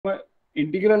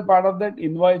integral part of that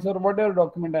invoice or whatever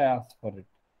document I ask for it.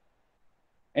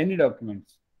 Any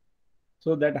documents.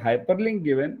 So that hyperlink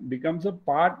given becomes a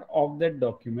part of that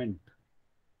document.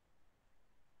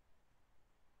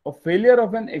 A failure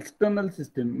of an external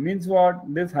system means what?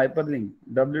 This hyperlink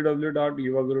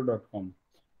www.yuvaguru.com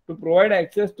to provide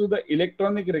access to the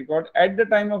electronic record at the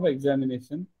time of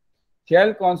examination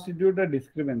shall constitute a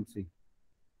discrepancy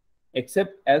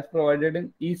except as provided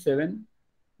in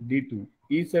E7D2.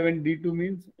 E7D2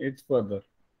 means it's further.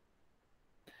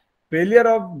 Failure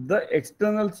of the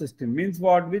external system means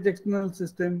what? Which external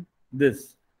system?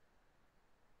 This.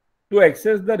 To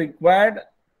access the required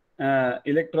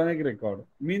electronic record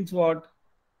means what?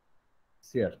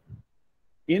 Here.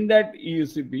 In that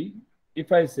eUCP,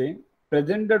 if I say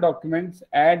present the documents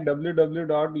at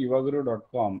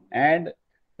www.yuvaguru.com and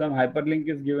some hyperlink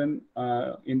is given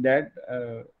in that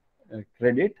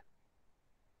credit.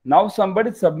 Now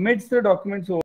somebody submits the documents over